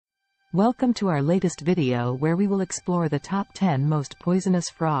Welcome to our latest video where we will explore the top 10 most poisonous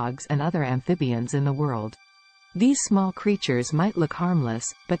frogs and other amphibians in the world. These small creatures might look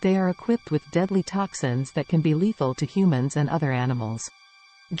harmless, but they are equipped with deadly toxins that can be lethal to humans and other animals.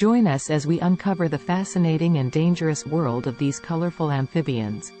 Join us as we uncover the fascinating and dangerous world of these colorful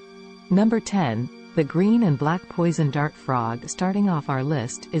amphibians. Number 10. The green and black poison dart frog. Starting off our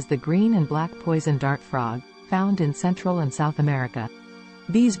list is the green and black poison dart frog, found in Central and South America.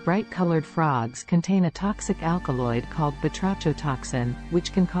 These bright-colored frogs contain a toxic alkaloid called batrachotoxin,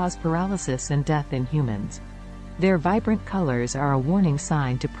 which can cause paralysis and death in humans. Their vibrant colors are a warning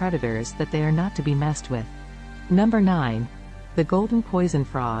sign to predators that they are not to be messed with. Number 9. The golden poison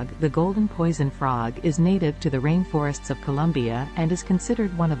frog. The golden poison frog is native to the rainforests of Colombia and is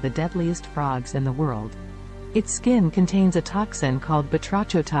considered one of the deadliest frogs in the world. Its skin contains a toxin called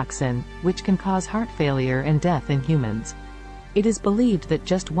batrachotoxin, which can cause heart failure and death in humans. It is believed that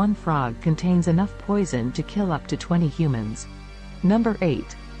just one frog contains enough poison to kill up to 20 humans. Number 8.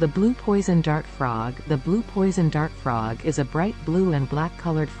 The blue poison dart frog. The blue poison dart frog is a bright blue and black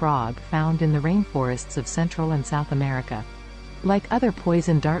colored frog found in the rainforests of Central and South America. Like other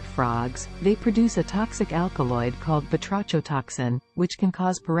poison dart frogs, they produce a toxic alkaloid called batrachotoxin, which can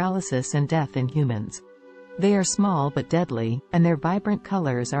cause paralysis and death in humans. They are small but deadly, and their vibrant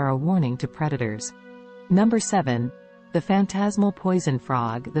colors are a warning to predators. Number 7. The phantasmal poison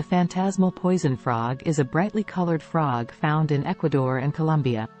frog. The phantasmal poison frog is a brightly colored frog found in Ecuador and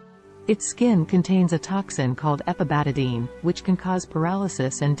Colombia. Its skin contains a toxin called epibetadine, which can cause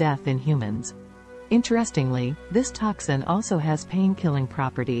paralysis and death in humans. Interestingly, this toxin also has pain-killing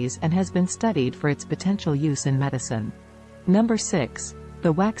properties and has been studied for its potential use in medicine. Number 6.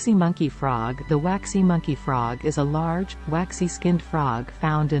 The waxy monkey frog. The waxy monkey frog is a large, waxy-skinned frog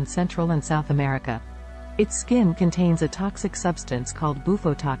found in Central and South America. Its skin contains a toxic substance called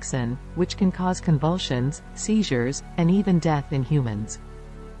bufotoxin, which can cause convulsions, seizures, and even death in humans.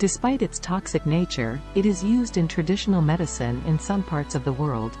 Despite its toxic nature, it is used in traditional medicine in some parts of the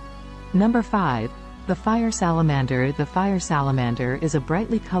world. Number 5. The fire salamander. The fire salamander is a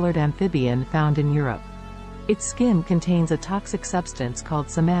brightly colored amphibian found in Europe. Its skin contains a toxic substance called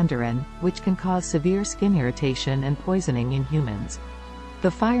samandarin, which can cause severe skin irritation and poisoning in humans. The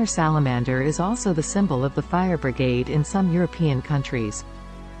fire salamander is also the symbol of the fire brigade in some European countries.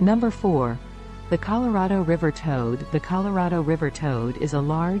 Number 4. The Colorado river toad. The Colorado river toad is a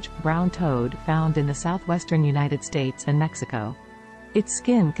large, brown toad found in the southwestern United States and Mexico. Its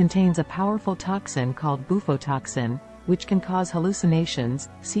skin contains a powerful toxin called bufotoxin, which can cause hallucinations,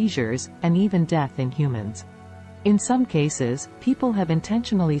 seizures, and even death in humans. In some cases, people have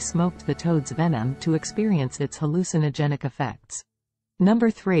intentionally smoked the toad's venom to experience its hallucinogenic effects.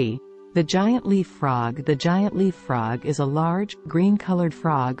 Number 3. The giant leaf frog. The giant leaf frog is a large, green-colored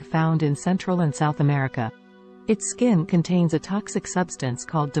frog found in Central and South America. Its skin contains a toxic substance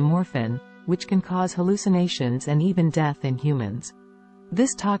called dimorphin, which can cause hallucinations and even death in humans.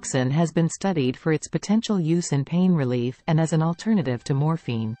 This toxin has been studied for its potential use in pain relief and as an alternative to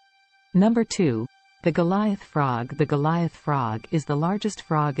morphine. Number 2. The Goliath frog. The Goliath frog is the largest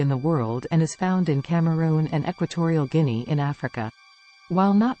frog in the world and is found in Cameroon and Equatorial Guinea in Africa.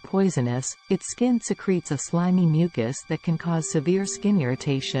 While not poisonous, its skin secretes a slimy mucus that can cause severe skin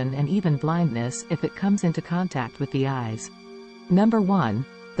irritation and even blindness if it comes into contact with the eyes. Number 1.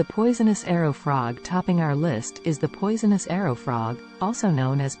 The poisonous arrow frog. Topping our list is the poisonous arrow frog, also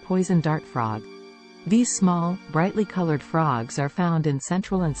known as poison dart frog. These small, brightly colored frogs are found in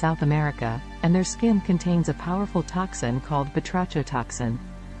Central and South America, and their skin contains a powerful toxin called batrachotoxin.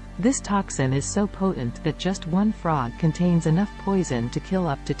 This toxin is so potent that just one frog contains enough poison to kill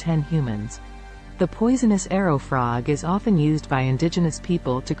up to 10 humans. The poisonous arrow frog is often used by indigenous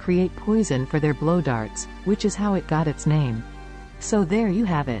people to create poison for their blow darts, which is how it got its name. So there you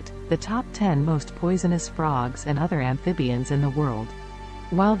have it, the top 10 most poisonous frogs and other amphibians in the world.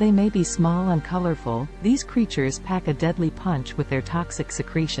 While they may be small and colorful, these creatures pack a deadly punch with their toxic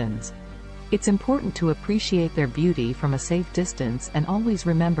secretions. It's important to appreciate their beauty from a safe distance and always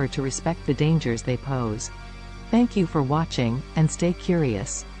remember to respect the dangers they pose. Thank you for watching, and stay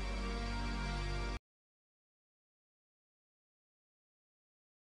curious.